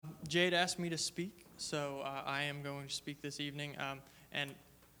Jade asked me to speak, so I am going to speak this evening. And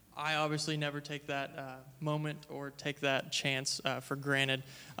I obviously never take that moment or take that chance for granted.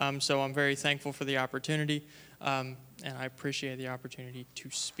 So I'm very thankful for the opportunity, and I appreciate the opportunity to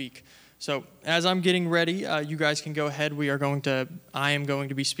speak. So as I'm getting ready, you guys can go ahead. I am going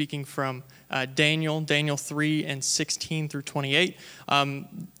to be speaking from Daniel 3 and 16 through 28.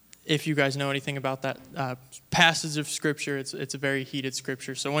 If you guys know anything about that passage of Scripture, it's a very heated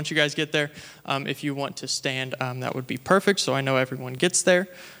Scripture. So once you guys get there, if you want to stand, that would be perfect. So I know everyone gets there.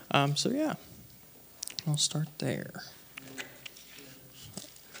 So I'll start there.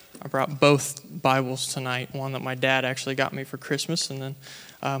 I brought both Bibles tonight, one that my dad actually got me for Christmas, and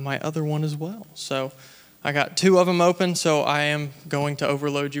then my other one as well. So I got two of them open, so I am going to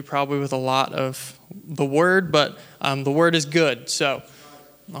overload you probably with a lot of the Word, but the Word is good. So,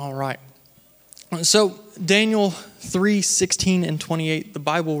 all right. So Daniel 3, 16 and 28, the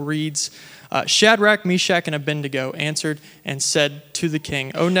Bible reads, Shadrach, Meshach, and Abednego answered and said to the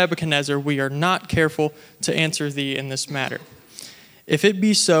king, O Nebuchadnezzar, we are not careful to answer thee in this matter. If it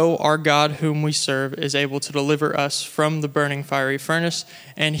be so, our God whom we serve is able to deliver us from the burning fiery furnace,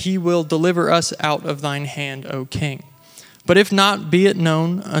 and he will deliver us out of thine hand, O king. But if not, be it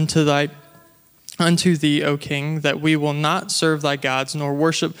known unto thee, O king, that we will not serve thy gods, nor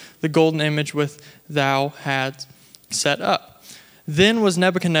worship the golden image which thou hadst set up. Then was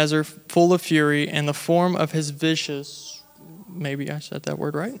Nebuchadnezzar full of fury, and the form of his vicious, maybe I said that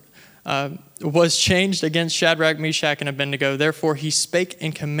word right, was changed against Shadrach, Meshach, and Abednego. Therefore he spake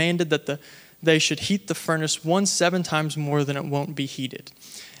and commanded that they should heat the furnace 7 times more than it won't be heated.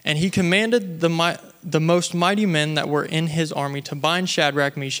 And he commanded the most mighty men that were in his army to bind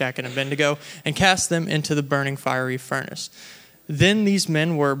Shadrach, Meshach, and Abednego and cast them into the burning fiery furnace. Then these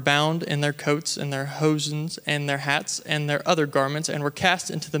men were bound in their coats and their hosens and their hats and their other garments and were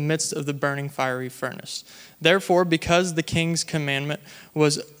cast into the midst of the burning fiery furnace. Therefore, because the king's commandment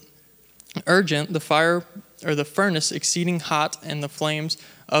was urgent, the furnace exceeding hot, and the flames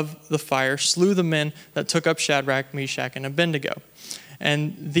of the fire slew the men that took up Shadrach, Meshach, and Abednego.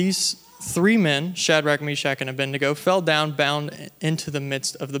 And these 3 men, Shadrach, Meshach, and Abednego, fell down bound into the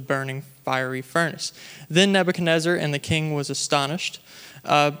midst of the burning fiery furnace. Then Nebuchadnezzar and the king was astonished,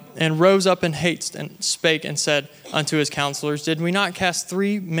 and rose up in haste, and spake and said unto his counselors, Did we not cast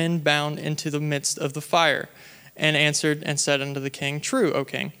 3 men bound into the midst of the fire? And answered and said unto the king, True, O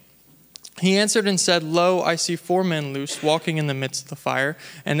king. He answered and said, Lo, I see 4 men loose, walking in the midst of the fire,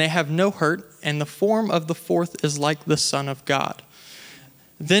 and they have no hurt, and the form of the 4th is like the Son of God.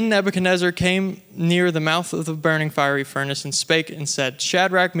 Then Nebuchadnezzar came near the mouth of the burning fiery furnace and spake and said,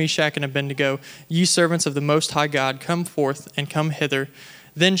 Shadrach, Meshach, and Abednego, ye servants of the Most High God, come forth and come hither.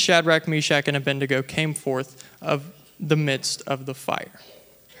 Then Shadrach, Meshach, and Abednego came forth of the midst of the fire.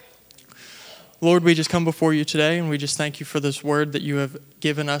 Lord, we just come before you today, and we just thank you for this word that you have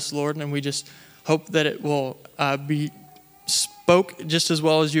given us, Lord, and we just hope that it will be spoke just as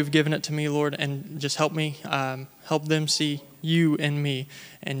well as you've given it to me, Lord, and just help me, help them see you and me.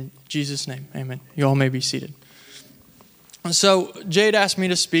 In Jesus' name, amen. You all may be seated. So Jade asked me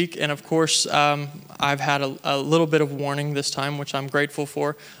to speak, and of course, I've had a little bit of warning this time, which I'm grateful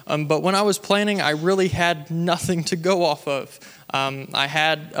for. But when I was planning, I really had nothing to go off of. I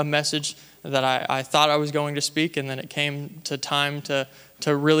had a message that I thought I was going to speak, and then it came to time to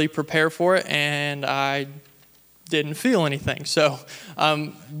really prepare for it, and I didn't feel anything. So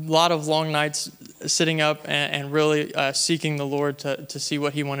a lot of long nights sitting up and really seeking the Lord to see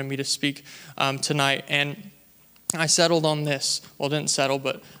what he wanted me to speak tonight. And I settled on this. Well, didn't settle,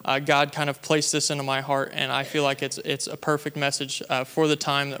 but God kind of placed this into my heart, and I feel like it's a perfect message for the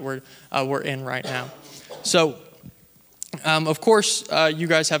time that we're in right now. So, of course, you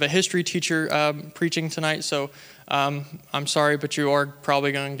guys have a history teacher preaching tonight, so I'm sorry, but you are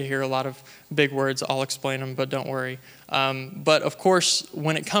probably going to hear a lot of big words. I'll explain them, but don't worry. But of course,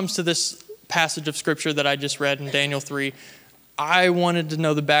 when it comes to this passage of Scripture that I just read in Daniel 3, I wanted to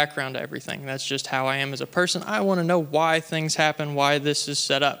know the background to everything. That's just how I am as a person. I want to know why things happen, why this is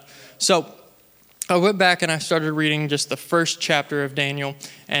set up. So I went back and I started reading just the first chapter of Daniel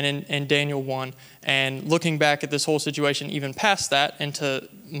and in Daniel 1, and looking back at this whole situation, even past that, into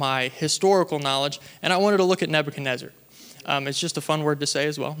my historical knowledge, and I wanted to look at Nebuchadnezzar. It's just a fun word to say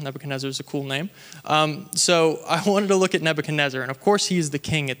as well. Nebuchadnezzar is a cool name. So I wanted to look at Nebuchadnezzar, and of course he is the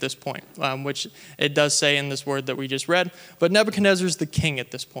king at this point, which it does say in this word that we just read, but Nebuchadnezzar is the king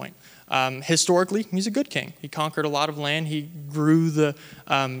at this point. Historically, he's a good king. He conquered a lot of land. He grew the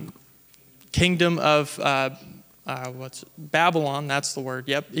kingdom of what's Babylon, that's the word,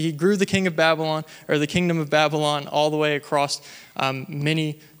 yep. He grew the king of Babylon, or the kingdom of Babylon, all the way across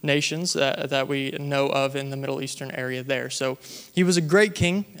many nations that we know of in the Middle Eastern area there. So he was a great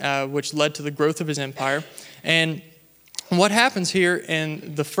king, which led to the growth of his empire. And what happens here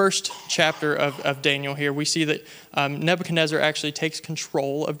in the first chapter of Daniel here, we see that Nebuchadnezzar actually takes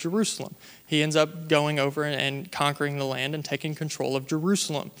control of Jerusalem. He ends up going over and conquering the land and taking control of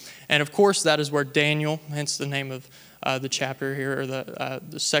Jerusalem. And of course, that is where Daniel, hence the name of the chapter here, or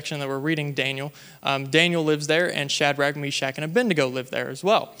the section that we're reading, Daniel. Daniel lives there, and Shadrach, Meshach, and Abednego live there as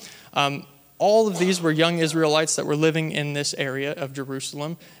well. All of these were young Israelites that were living in this area of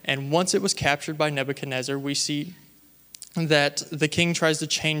Jerusalem. And once it was captured by Nebuchadnezzar, we see that the king tries to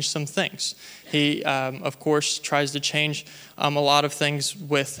change some things. He, of course, tries to change a lot of things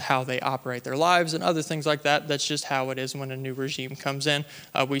with how they operate their lives and other things like that. That's just how it is when a new regime comes in.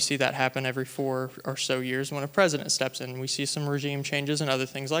 We see that happen every 4 or so years when a president steps in. We see some regime changes and other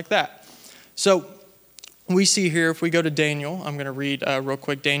things like that. So we see here, if we go to Daniel, I'm going to read real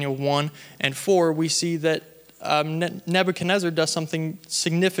quick, Daniel 1 and 4, we see that Nebuchadnezzar does something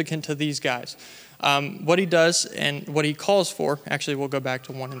significant to these guys. What he does and what he calls for, actually we'll go back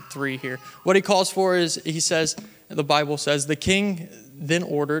to 1 and 3 here. What he calls for is, he says, the Bible says, the king then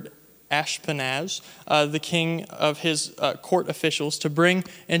ordered Ashpenaz, the king of his court officials, to bring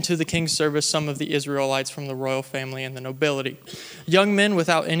into the king's service some of the Israelites from the royal family and the nobility. Young men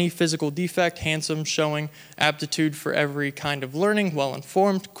without any physical defect, handsome, showing aptitude for every kind of learning,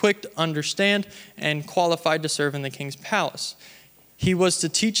 well-informed, quick to understand, and qualified to serve in the king's palace. He was to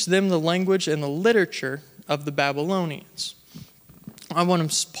teach them the language and the literature of the Babylonians. I want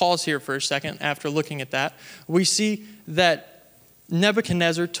to pause here for a second after looking at that. We see that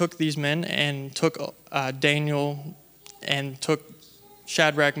Nebuchadnezzar took these men and took Daniel and took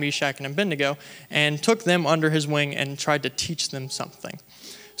Shadrach, Meshach, and Abednego and took them under his wing and tried to teach them something.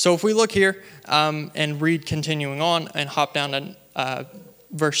 So if we look here and read continuing on and hop down to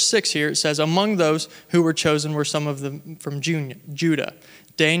verse 6 here, it says, among those who were chosen were some of them from Judah,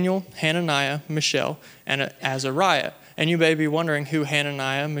 Daniel, Hananiah, Mishael, and Azariah. And you may be wondering who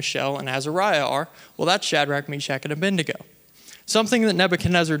Hananiah, Mishael, and Azariah are. Well, that's Shadrach, Meshach, and Abednego. Something that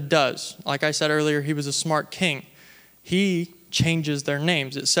Nebuchadnezzar does, like I said earlier, he was a smart king. He changes their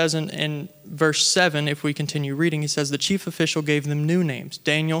names. It says in verse 7, if we continue reading, he says, the chief official gave them new names.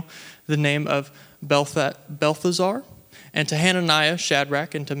 Daniel, the name of Belthazzar, and to Hananiah,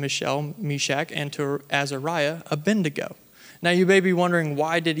 Shadrach, and to Mishael, Meshach, and to Azariah, Abednego. Now you may be wondering,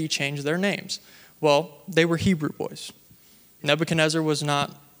 why did he change their names? Well, they were Hebrew boys. Nebuchadnezzar was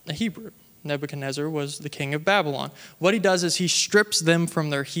not a Hebrew. Nebuchadnezzar was the king of Babylon. What he does is he strips them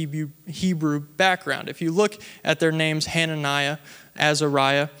from their Hebrew background. If you look at their names, Hananiah,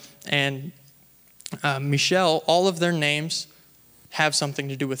 Azariah, and Mishael, all of their names have something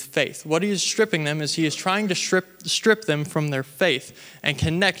to do with faith. What he is stripping them is he is trying to strip them from their faith and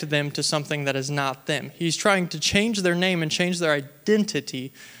connect them to something that is not them. He's trying to change their name and change their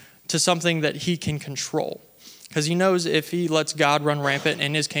identity to something that he can control. Because he knows if he lets God run rampant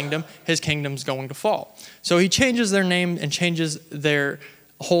in his kingdom's going to fall. So he changes their name and changes their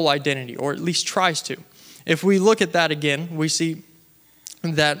whole identity, or at least tries to. If we look at that again, we see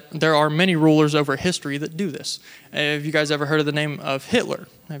that there are many rulers over history that do this. Have you guys ever heard of the name of Hitler?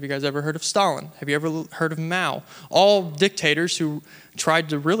 Have you guys ever heard of Stalin? Have you ever heard of Mao? All dictators who tried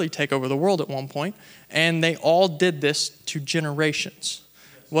to really take over the world at one point, and they all did this to generations.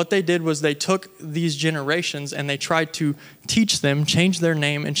 What they did was they took these generations and they tried to teach them, change their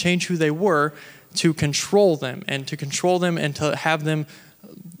name, and change who they were to control them and to have them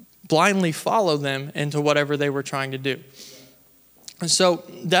blindly follow them into whatever they were trying to do. And so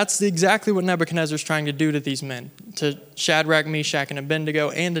that's exactly what Nebuchadnezzar is trying to do to these men, to Shadrach, Meshach, and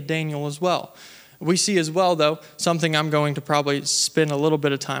Abednego, and to Daniel as well. We see as well, though, something I'm going to probably spend a little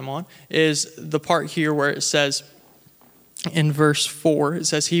bit of time on, is the part here where it says, in verse 4, it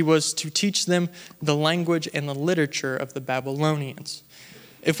says, he was to teach them the language and the literature of the Babylonians.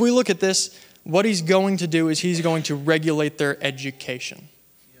 If we look at this, what he's going to do is he's going to regulate their education.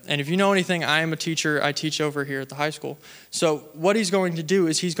 And if you know anything, I am a teacher. I teach over here at the high school. So what he's going to do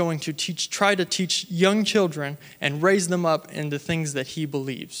is he's going to try to teach young children and raise them up into things that he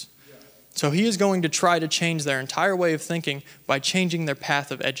believes. So he is going to try to change their entire way of thinking by changing their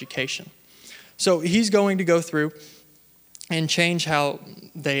path of education. So he's going to go through and change how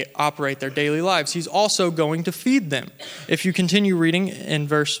they operate their daily lives. He's also going to feed them. If you continue reading in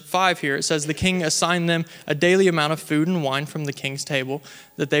verse 5 here, it says, the king assigned them a daily amount of food and wine from the king's table,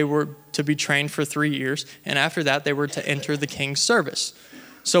 that they were to be trained for 3 years, and after that they were to enter the king's service.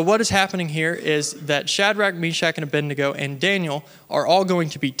 So what is happening here is that Shadrach, Meshach, and Abednego and Daniel are all going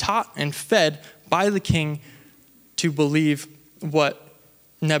to be taught and fed by the king to believe what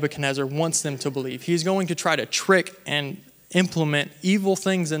Nebuchadnezzar wants them to believe. He's going to try to trick and implement evil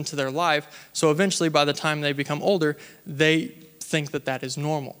things into their life, so eventually by the time they become older, they think that that is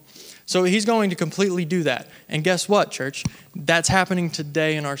normal. So he's going to completely do that. And guess what, church? That's happening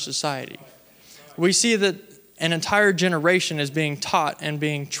today in our society. We see that an entire generation is being taught and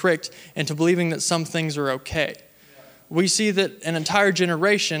being tricked into believing that some things are okay. We see that an entire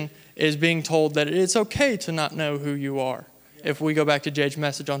generation is being told that it's okay to not know who you are. If we go back to Jade's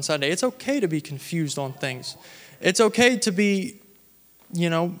message on Sunday, it's okay to be confused on things. It's okay to be,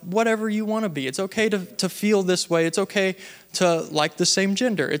 whatever you want to be. It's okay to feel this way. It's okay to like the same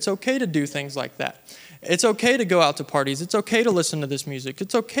gender. It's okay to do things like that. It's okay to go out to parties. It's okay to listen to this music.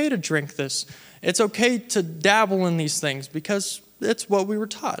 It's okay to drink this. It's okay to dabble in these things because it's what we were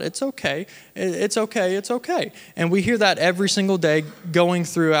taught. It's okay. It's okay. It's okay. And we hear that every single day going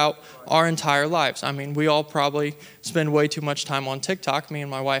throughout our entire lives. I mean, we all probably spend way too much time on TikTok. Me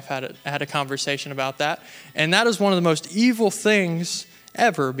and my wife had a conversation about that. And that is one of the most evil things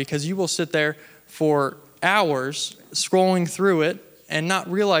ever because you will sit there for hours scrolling through it and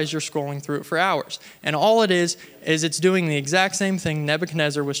not realize you're scrolling through it for hours. And all it is it's doing the exact same thing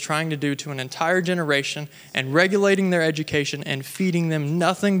Nebuchadnezzar was trying to do to an entire generation and regulating their education and feeding them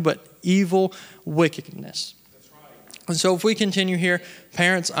nothing but evil wickedness. That's right. And so if we continue here,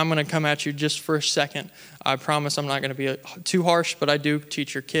 parents, I'm going to come at you just for a second. I promise I'm not going to be too harsh, but I do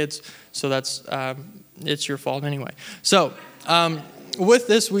teach your kids, so that's it's your fault anyway. So with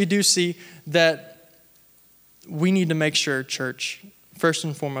this, we do see that we need to make sure, church, first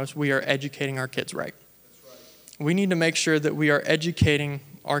and foremost, we are educating our kids right. That's right. We need to make sure that we are educating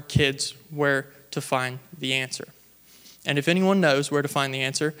our kids where to find the answer. And if anyone knows where to find the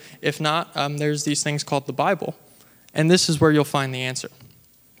answer, if not, there's these things called the Bible. And this is where you'll find the answer.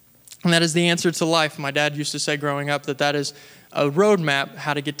 And that is the answer to life. My dad used to say growing up that is a roadmap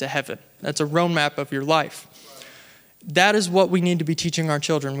how to get to heaven. That's a roadmap of your life. That is what we need to be teaching our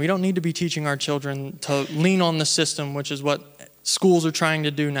children. We don't need to be teaching our children to lean on the system, which is what schools are trying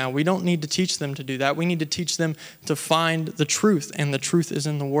to do now. We don't need to teach them to do that. We need to teach them to find the truth, and the truth is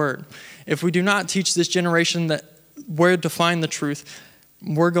in the Word. If we do not teach this generation that where to find the truth,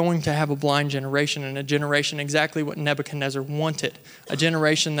 we're going to have a blind generation, and a generation exactly what Nebuchadnezzar wanted, a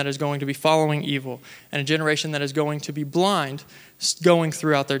generation that is going to be following evil, and a generation that is going to be blind going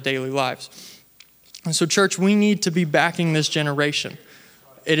throughout their daily lives. And so, church, we need to be backing this generation.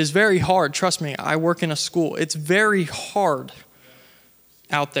 It is very hard. Trust me, I work in a school. It's very hard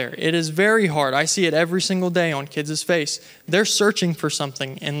out there. It is very hard. I see it every single day on kids' face. They're searching for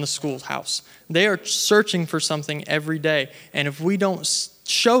something in the schoolhouse. They are searching for something every day. And if we don't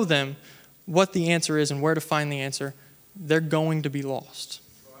show them what the answer is and where to find the answer, they're going to be lost.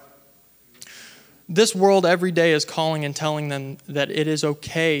 This world every day is calling and telling them that it is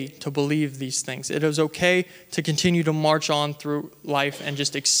okay to believe these things. It is okay to continue to march on through life and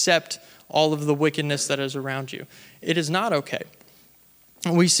just accept all of the wickedness that is around you. It is not okay.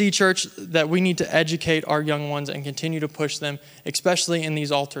 We see, church, that we need to educate our young ones and continue to push them, especially in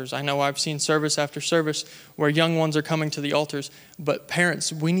these altars. I know I've seen service after service where young ones are coming to the altars, but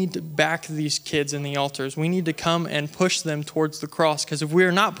parents, we need to back these kids in the altars. We need to come and push them towards the cross, because if we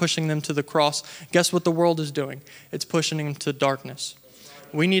are not pushing them to the cross, guess what the world is doing? It's pushing them to darkness.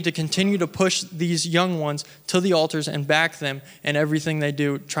 We need to continue to push these young ones to the altars and back them in everything they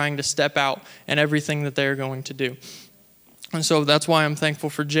do, trying to step out and everything that they're going to do. And so that's why I'm thankful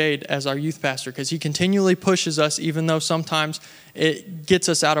for Jade as our youth pastor, because he continually pushes us, even though sometimes it gets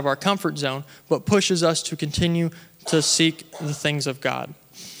us out of our comfort zone, but pushes us to continue to seek the things of God.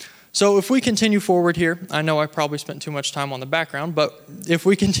 So if we continue forward here, I know I probably spent too much time on the background, but if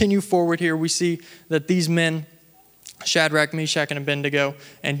we continue forward here, we see that these men, Shadrach, Meshach, and Abednego,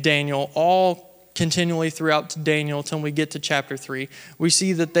 and Daniel, all continually throughout Daniel until we get to chapter 3, we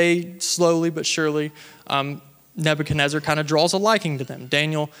see that they slowly but surely Nebuchadnezzar kind of draws a liking to them.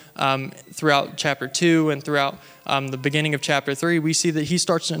 Daniel, throughout chapter 2 and throughout the beginning of chapter 3, we see that he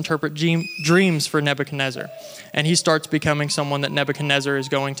starts to interpret dreams for Nebuchadnezzar. And he starts becoming someone that Nebuchadnezzar is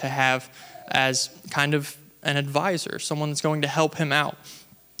going to have as kind of an advisor, someone that's going to help him out,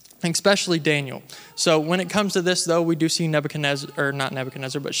 especially Daniel. So when it comes to this, though, we do see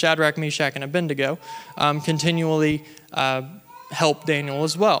Shadrach, Meshach, and Abednego continually help Daniel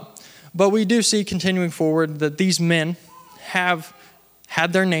as well. But we do see, continuing forward, that these men have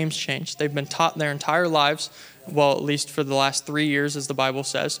had their names changed. They've been taught their entire lives Well, at least for the last 3 years, as the Bible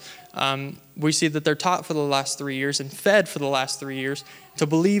says. We see that they're taught for the last 3 years and fed for the last 3 years to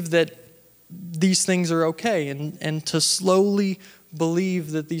believe that these things are okay and to slowly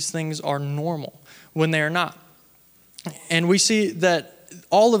believe that these things are normal when they are not. And we see that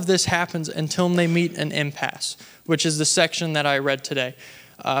all of this happens until they meet an impasse, which is the section that I read today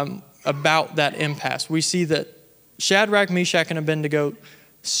about that impasse. We see that Shadrach, Meshach, and Abednego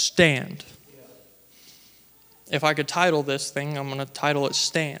stand. If I could title this thing, I'm going to title it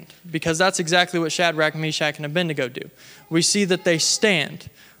Stand, because that's exactly what Shadrach, Meshach, and Abednego do. We see that they stand,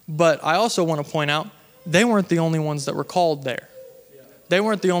 but I also want to point out they weren't the only ones that were called there. They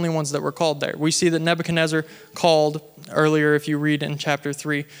weren't the only ones that were called there. We see that Nebuchadnezzar called earlier, if you read in chapter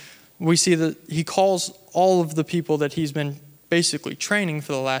 3, we see that he calls all of the people that he's been basically training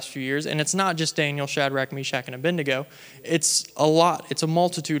for the last few years. And it's not just Daniel, Shadrach, Meshach, and Abednego. It's a lot. It's a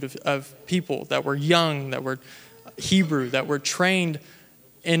multitude of people that were young, that were Hebrew, that were trained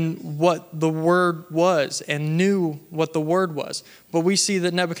in what the word was and knew what the word was. But we see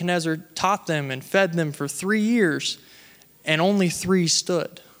that Nebuchadnezzar taught them and fed them for 3 years, and only 3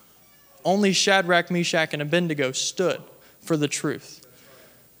 stood. Only Shadrach, Meshach, and Abednego stood for the truth.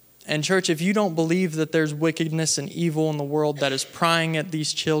 And church, if you don't believe that there's wickedness and evil in the world that is prying at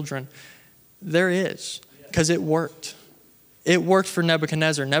these children, there is, because it worked. It worked for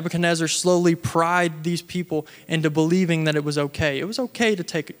Nebuchadnezzar. Nebuchadnezzar slowly pried these people into believing that it was okay. It was okay to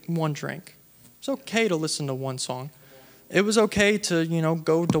take one drink. It was okay to listen to one song. It was okay to,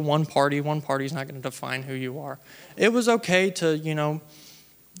 go to one party. One party's not going to define who you are. It was okay to,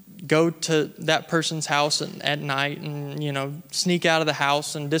 go to that person's house at night and, sneak out of the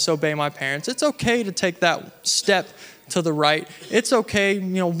house and disobey my parents. It's okay to take that step to the right. It's okay,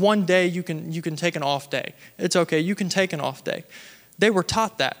 one day you can take an off day. It's okay, you can take an off day. They were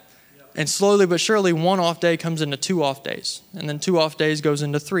taught that. And slowly but surely, one off day comes into 2 off days. And then 2 off days goes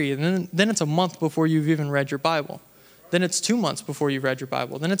into 3. And then it's a month before you've even read your Bible. Then it's 2 months before you've read your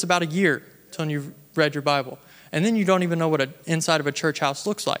Bible. Then it's about a year till you've read your Bible. And then you don't even know what inside of a church house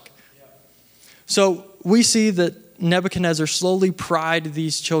looks like. So we see that Nebuchadnezzar slowly pried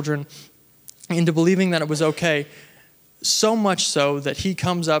these children into believing that it was okay, so much so that he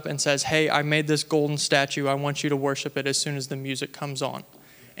comes up and says, hey, I made this golden statue. I want you to worship it as soon as the music comes on.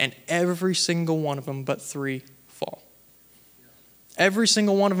 And every single one of them but 3 fall. Every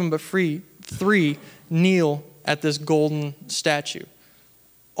single one of them but 3 kneel at this golden statue.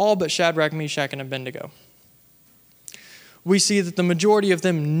 All but Shadrach, Meshach, and Abednego. We see that the majority of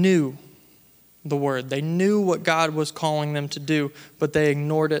them knew the word. They knew what God was calling them to do, but they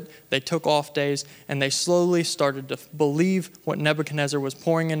ignored it. They took off days, and they slowly started to believe what Nebuchadnezzar was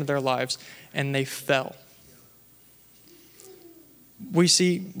pouring into their lives, and they fell. We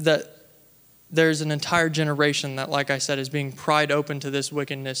see that there's an entire generation that, like I said, is being pried open to this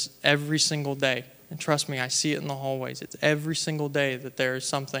wickedness every single day. And trust me, I see it in the hallways. It's every single day that there is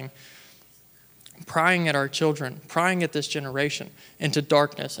something prying at our children, prying at this generation into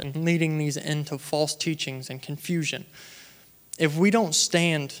darkness and leading these into false teachings and confusion. If we don't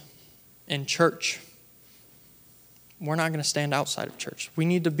stand in church, we're not going to stand outside of church. We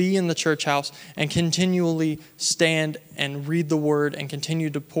need to be in the church house and continually stand and read the word and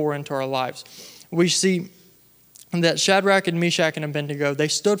continue to pour into our lives. We see that Shadrach and Meshach and Abednego, they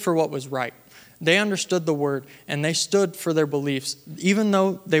stood for what was right. They understood the word and they stood for their beliefs. Even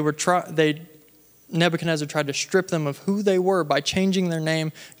though Nebuchadnezzar tried to strip them of who they were by changing their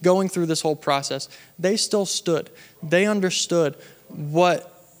name, going through this whole process, they still stood. They understood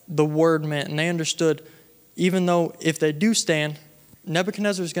what the word meant, and they understood, even though if they do stand,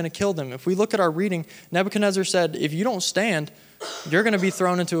 Nebuchadnezzar is going to kill them. If we look at our reading, Nebuchadnezzar said, if you don't stand, you're going to be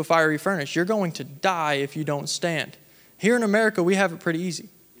thrown into a fiery furnace. You're going to die if you don't stand. Here in America, we have it pretty easy.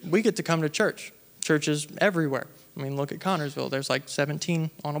 We get to come to church. Churches everywhere. I mean, look at Connorsville. There's like 17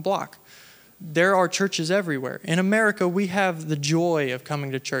 on a block. There are churches everywhere. In America, we have the joy of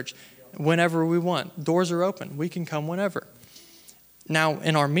coming to church whenever we want. Doors are open. We can come whenever. Now,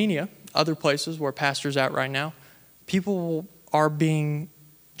 in Armenia, other places where pastors out right now, people are being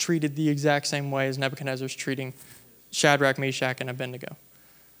treated the exact same way as Nebuchadnezzar's treating Shadrach, Meshach, and Abednego.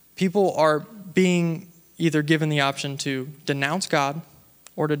 People are being either given the option to denounce God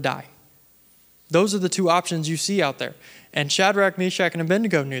or to die. Those are the 2 options you see out there. And Shadrach, Meshach, and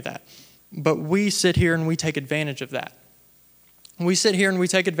Abednego knew that. But we sit here and we take advantage of that. We sit here and we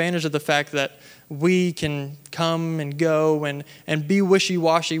take advantage of the fact that we can come and go and be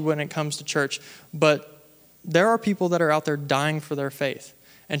wishy-washy when it comes to church. But there are people that are out there dying for their faith.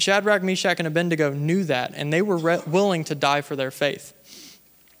 And Shadrach, Meshach, and Abednego knew that, and they were willing to die for their faith.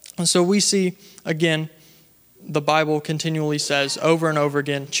 And so we see, again, the Bible continually says over and over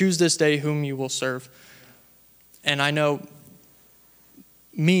again, choose this day whom you will serve. And I know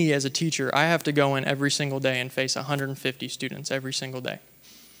me as a teacher, I have to go in every single day and face 150 students every single day.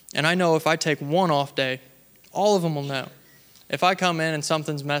 And I know if I take one off day, all of them will know. If I come in and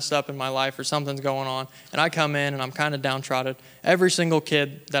something's messed up in my life or something's going on, and I come in and I'm kind of downtrodden, every single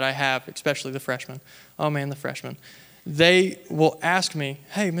kid that I have, especially the freshmen, the freshmen, they will ask me,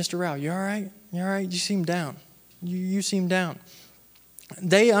 hey, Mr. Rao, you all right? You all right? You seem down. You seem down.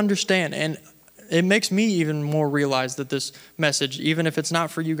 They understand, and it makes me even more realize that this message, even if it's not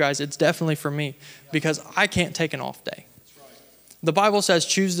for you guys, it's definitely for me, because I can't take an off day. The Bible says,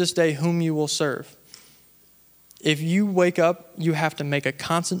 choose this day whom you will serve. If you wake up, you have to make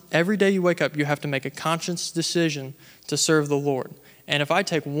every day you wake up, you have to make a conscious decision to serve the Lord. And if I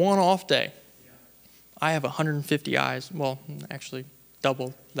take one off day, I have 150 eyes, well, actually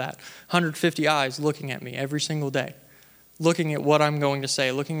double that, 150 eyes looking at me every single day, looking at what I'm going to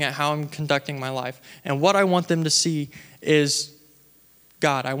say, looking at how I'm conducting my life. And what I want them to see is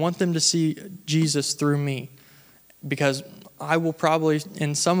God. I want them to see Jesus through me, because I will probably,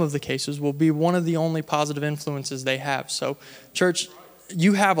 in some of the cases, will be one of the only positive influences they have. So, church,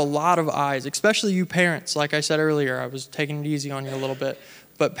 you have a lot of eyes, especially you parents. Like I said earlier, I was taking it easy on you a little bit.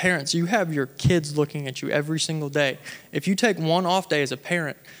 But parents, you have your kids looking at you every single day. If you take one off day as a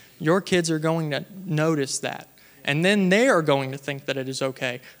parent, your kids are going to notice that. And then they are going to think that it is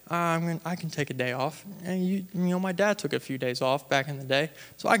okay. I can take a day off. And my dad took a few days off back in the day,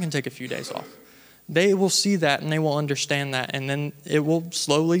 so I can take a few days off. They will see that and they will understand that, and then it will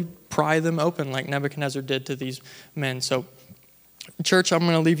slowly pry them open like Nebuchadnezzar did to these men. So, church, I'm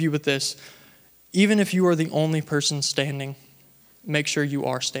going to leave you with this. Even if you are the only person standing, make sure you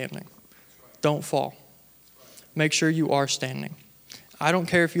are standing. Don't fall. Make sure you are standing. I don't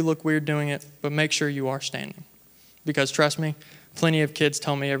care if you look weird doing it, but make sure you are standing. Because trust me, plenty of kids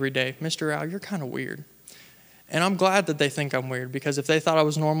tell me every day, Mr. Rao, you're kind of weird. And I'm glad that they think I'm weird, because if they thought I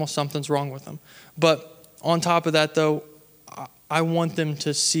was normal, something's wrong with them. But on top of that, though, I want them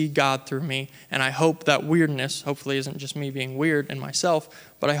to see God through me. And I hope that weirdness, hopefully, isn't just me being weird in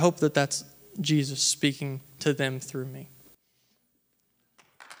myself, but I hope that that's Jesus speaking to them through me.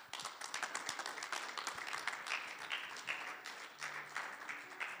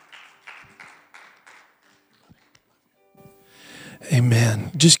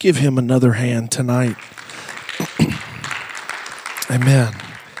 Amen. Just give him another hand tonight. Amen.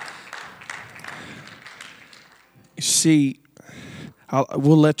 You see,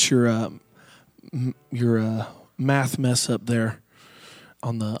 we'll let your math mess up there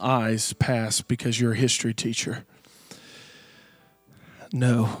on the eyes pass because you're a history teacher.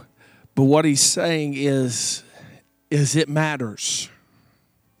 No, but what he's saying is it matters.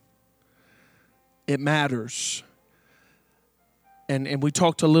 It matters. And we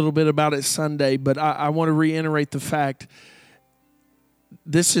talked a little bit about it Sunday, but I want to reiterate the fact.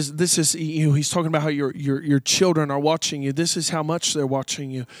 This is he's talking about how your children are watching you. This is how much they're watching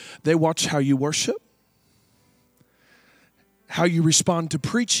you. They watch how you worship, how you respond to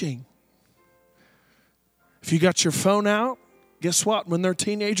preaching. If you got your phone out, guess what? When they're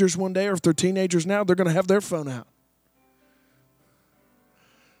teenagers one day, or if they're teenagers now, they're going to have their phone out.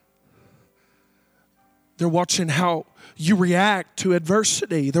 They're watching how you react to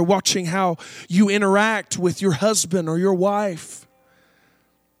adversity. They're watching how you interact with your husband or your wife.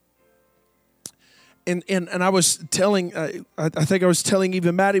 And I was telling, I think I was telling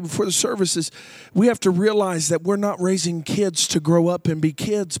even Maddie before the services, we have to realize that we're not raising kids to grow up and be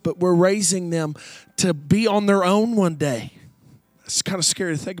kids, but we're raising them to be on their own one day. It's kind of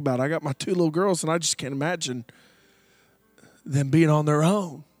scary to think about. I got my 2 little girls, and I just can't imagine them being on their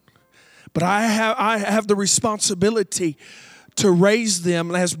own. But I have the responsibility to raise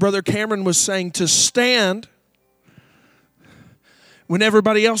them, as Brother Cameron was saying, to stand when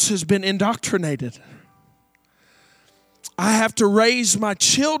everybody else has been indoctrinated. I have to raise my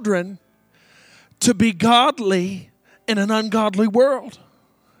children to be godly in an ungodly world.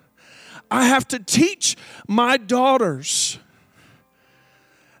 I have to teach my daughters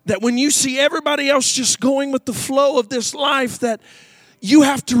that when you see everybody else just going with the flow of this life, that you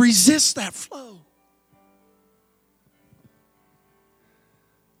have to resist that flow.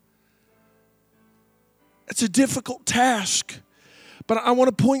 It's a difficult task. But I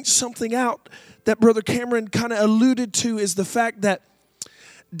want to point something out that Brother Cameron kind of alluded to, is the fact that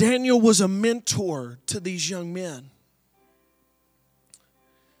Daniel was a mentor to these young men.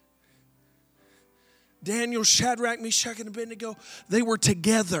 Daniel, Shadrach, Meshach, and Abednego, they were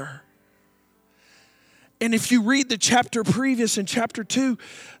together. And if you read the chapter previous in chapter 2,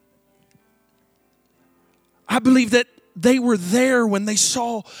 I believe that they were there when they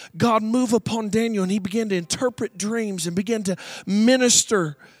saw God move upon Daniel, and he began to interpret dreams and began to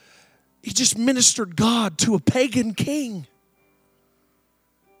minister. He just ministered God to a pagan king.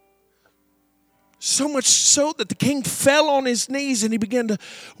 So much so that the king fell on his knees and he began to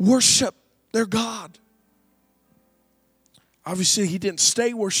worship their God. Obviously, he didn't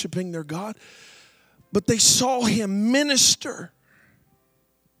stay worshiping their God, but they saw him minister,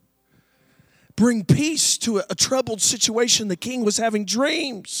 bring peace to a troubled situation. The king was having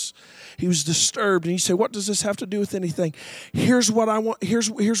dreams. He was disturbed. And you say, what does this have to do with anything? Here's what I want. Here's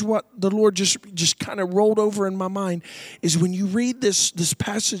what the Lord just kind of rolled over in my mind is when you read this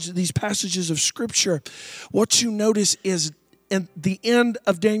passage, these passages of Scripture, what you notice is in the end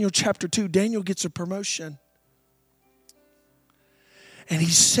of Daniel chapter 2, Daniel gets a promotion. And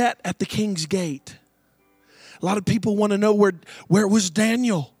he's set at the king's gate. A lot of people want to know where was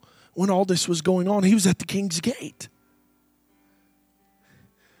Daniel when all this was going on. He was at the king's gate.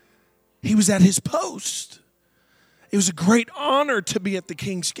 He was at his post. It was a great honor to be at the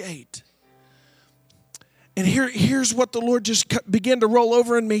king's gate. And here's what the Lord just began to roll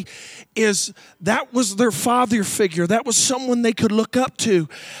over in me is that was their father figure. That was someone they could look up to.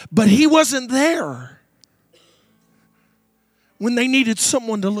 But he wasn't there when they needed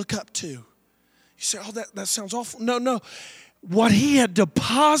someone to look up to. You say, oh, that sounds awful. No. What he had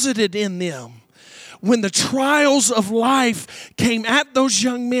deposited in them, when the trials of life came at those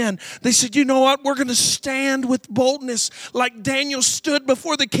young men, they said, you know what? We're going to stand with boldness like Daniel stood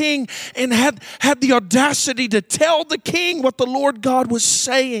before the king and had the audacity to tell the king what the Lord God was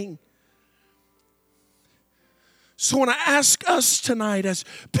saying. So when I ask us tonight as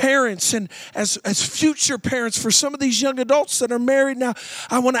parents and as future parents for some of these young adults that are married now,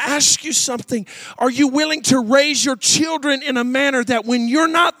 I want to ask you something. Are you willing to raise your children in a manner that when you're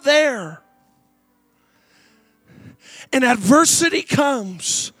not there and adversity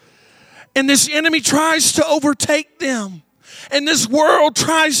comes and this enemy tries to overtake them and this world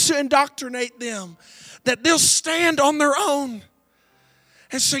tries to indoctrinate them, that they'll stand on their own?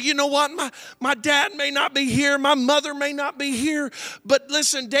 And say, you know what, my dad may not be here, my mother may not be here, but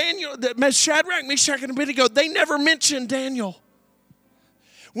listen, Daniel, Shadrach, Meshach, and Abednego, they never mentioned Daniel.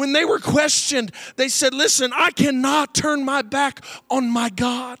 When they were questioned, they said, listen, I cannot turn my back on my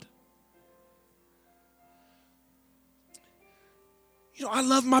God. You know, I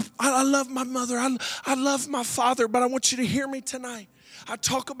love my mother, I love my father, but I want you to hear me tonight. I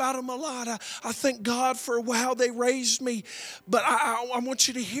talk about them a lot. I thank God for how they raised me. But I want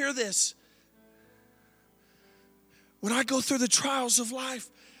you to hear this. When I go through the trials of life,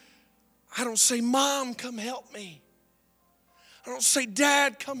 I don't say, Mom, come help me. I don't say,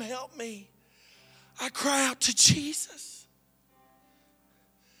 Dad, come help me. I cry out to Jesus.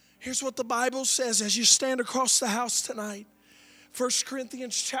 Here's what the Bible says as you stand across the house tonight. 1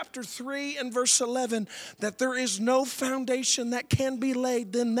 Corinthians chapter 3 and verse 11, that there is no foundation that can be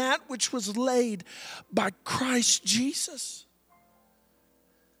laid than that which was laid by Christ Jesus.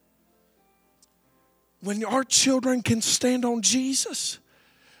 When our children can stand on Jesus,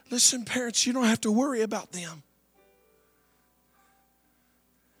 listen, parents, you don't have to worry about them.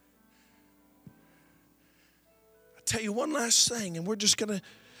 I'll tell you one last thing, and we're just going to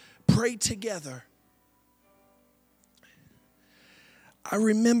pray together. I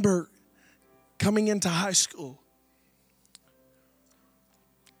remember coming into high school.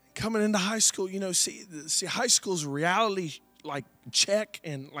 You know, see, high school's a reality like check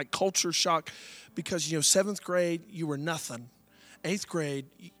and like culture shock because, you know, 7th grade, you were nothing. 8th grade,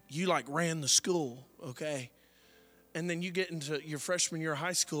 you like ran the school, okay? And then you get into your freshman year of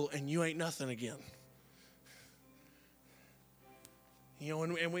high school and you ain't nothing again. You know,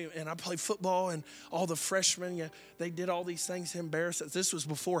 and I played football, and all the freshmen, they did all these things to embarrass us. This was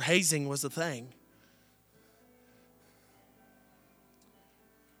before hazing was a thing.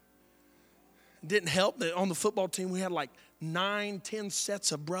 It didn't help that on the football team we had like 9-10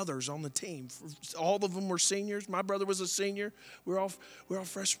 sets of brothers on the team. All of them were seniors. My brother was a senior. We're all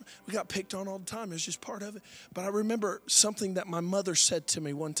freshmen. We got picked on all the time. It was just part of it. But I remember something that my mother said to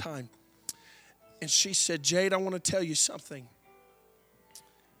me one time, and she said, Jade, I want to tell you something.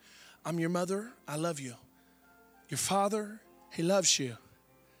 I'm your mother. I love you. Your father, he loves you.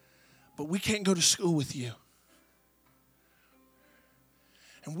 But we can't go to school with you.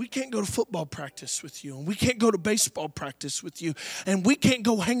 And we can't go to football practice with you. And we can't go to baseball practice with you. And we can't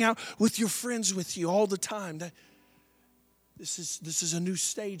go hang out with your friends with you all the time. This is a new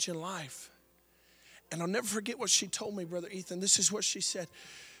stage in life. And I'll never forget what she told me, Brother Ethan. This is what she said.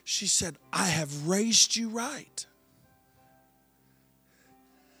 She said, I have raised you right.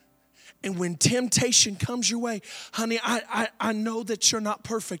 And when temptation comes your way, honey, I know that you're not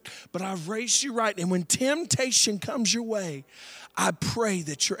perfect, but I've raised you right. And when temptation comes your way, I pray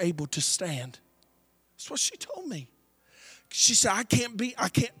that you're able to stand. That's what she told me. She said,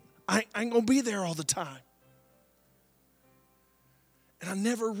 I ain't going to be there all the time. And I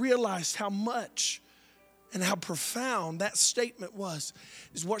never realized how much and how profound that statement was.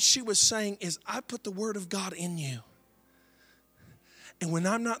 Is what she was saying is, I put the word of God in you. And when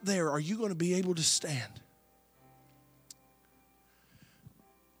I'm not there, are you going to be able to stand?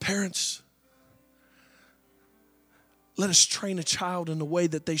 Parents, let us train a child in the way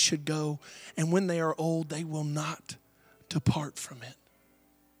that they should go. And when they are old, they will not depart from it.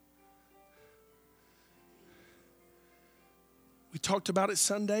 We talked about it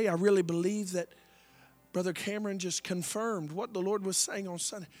Sunday. I really believe that Brother Cameron just confirmed what the Lord was saying on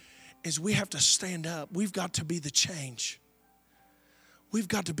Sunday, is we have to stand up. We've got to be the change. We've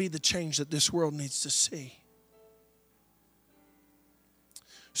got to be the change that this world needs to see.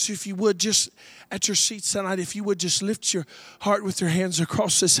 So if you would, just at your seats tonight, if you would just lift your heart with your hands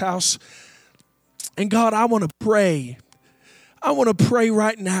across this house. And God, I want to pray. I want to pray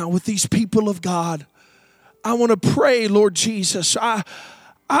right now with these people of God. I want to pray, Lord Jesus. I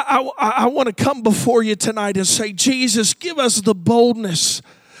want to come before you tonight and say, Jesus, give us the boldness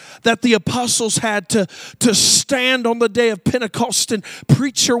that the apostles had to stand on the day of Pentecost and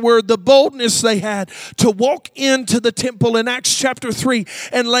preach your word, the boldness they had to walk into the temple in Acts chapter 3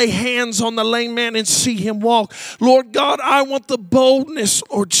 and lay hands on the lame man and see him walk. Lord God, I want the boldness,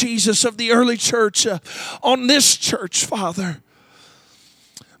 Lord Jesus, of the early church on this church, Father.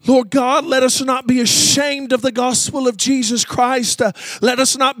 Lord God, let us not be ashamed of the gospel of Jesus Christ. Let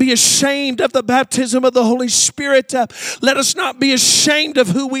us not be ashamed of the baptism of the Holy Spirit. Let us not be ashamed of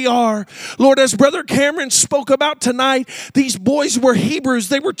who we are. Lord, as Brother Cameron spoke about tonight, these boys were Hebrews.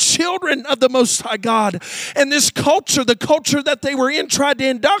 They were children of the Most High God. And this culture, the culture that they were in, tried to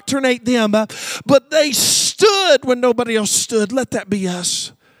indoctrinate them. But they stood when nobody else stood. Let that be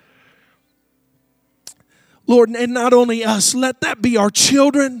us. Lord, and not only us, let that be our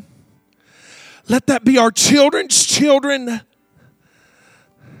children. Let that be our children's children.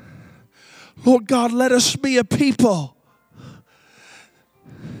 Lord God, let us be a people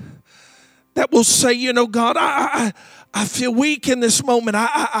that will say, you know, God, I feel weak in this moment.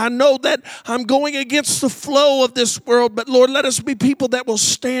 I know that I'm going against the flow of this world, but Lord, let us be people that will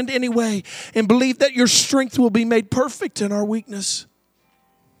stand anyway and believe that your strength will be made perfect in our weakness.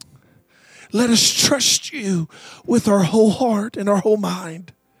 Let us trust you with our whole heart and our whole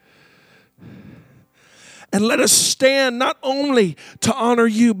mind. And let us stand not only to honor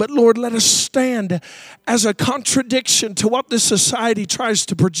you, but Lord, let us stand as a contradiction to what this society tries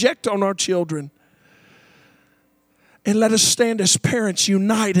to project on our children. And let us stand as parents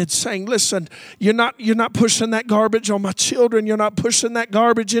united, saying, listen, you're not pushing that garbage on my children. You're not pushing that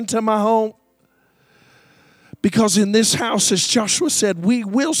garbage into my home. Because in this house, as Joshua said, we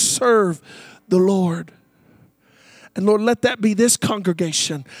will serve the Lord. And Lord, let that be this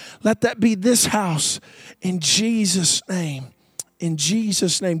congregation. Let that be this house. In Jesus' name. In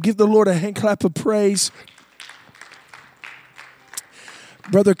Jesus' name. Give the Lord a hand clap of praise.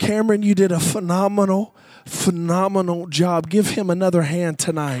 Brother Cameron, you did a phenomenal job. Give him another hand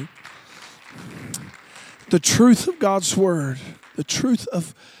tonight. The truth of God's word. The truth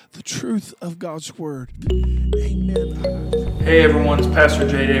of God's word. Amen. Hey everyone, it's Pastor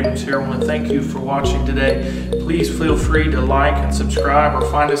Jade Abrams here. I want to thank you for watching today. Please feel free to like and subscribe or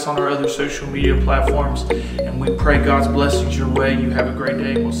find us on our other social media platforms. And we pray God's blessings your way. You have a great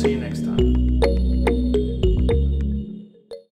day. We'll see you next time.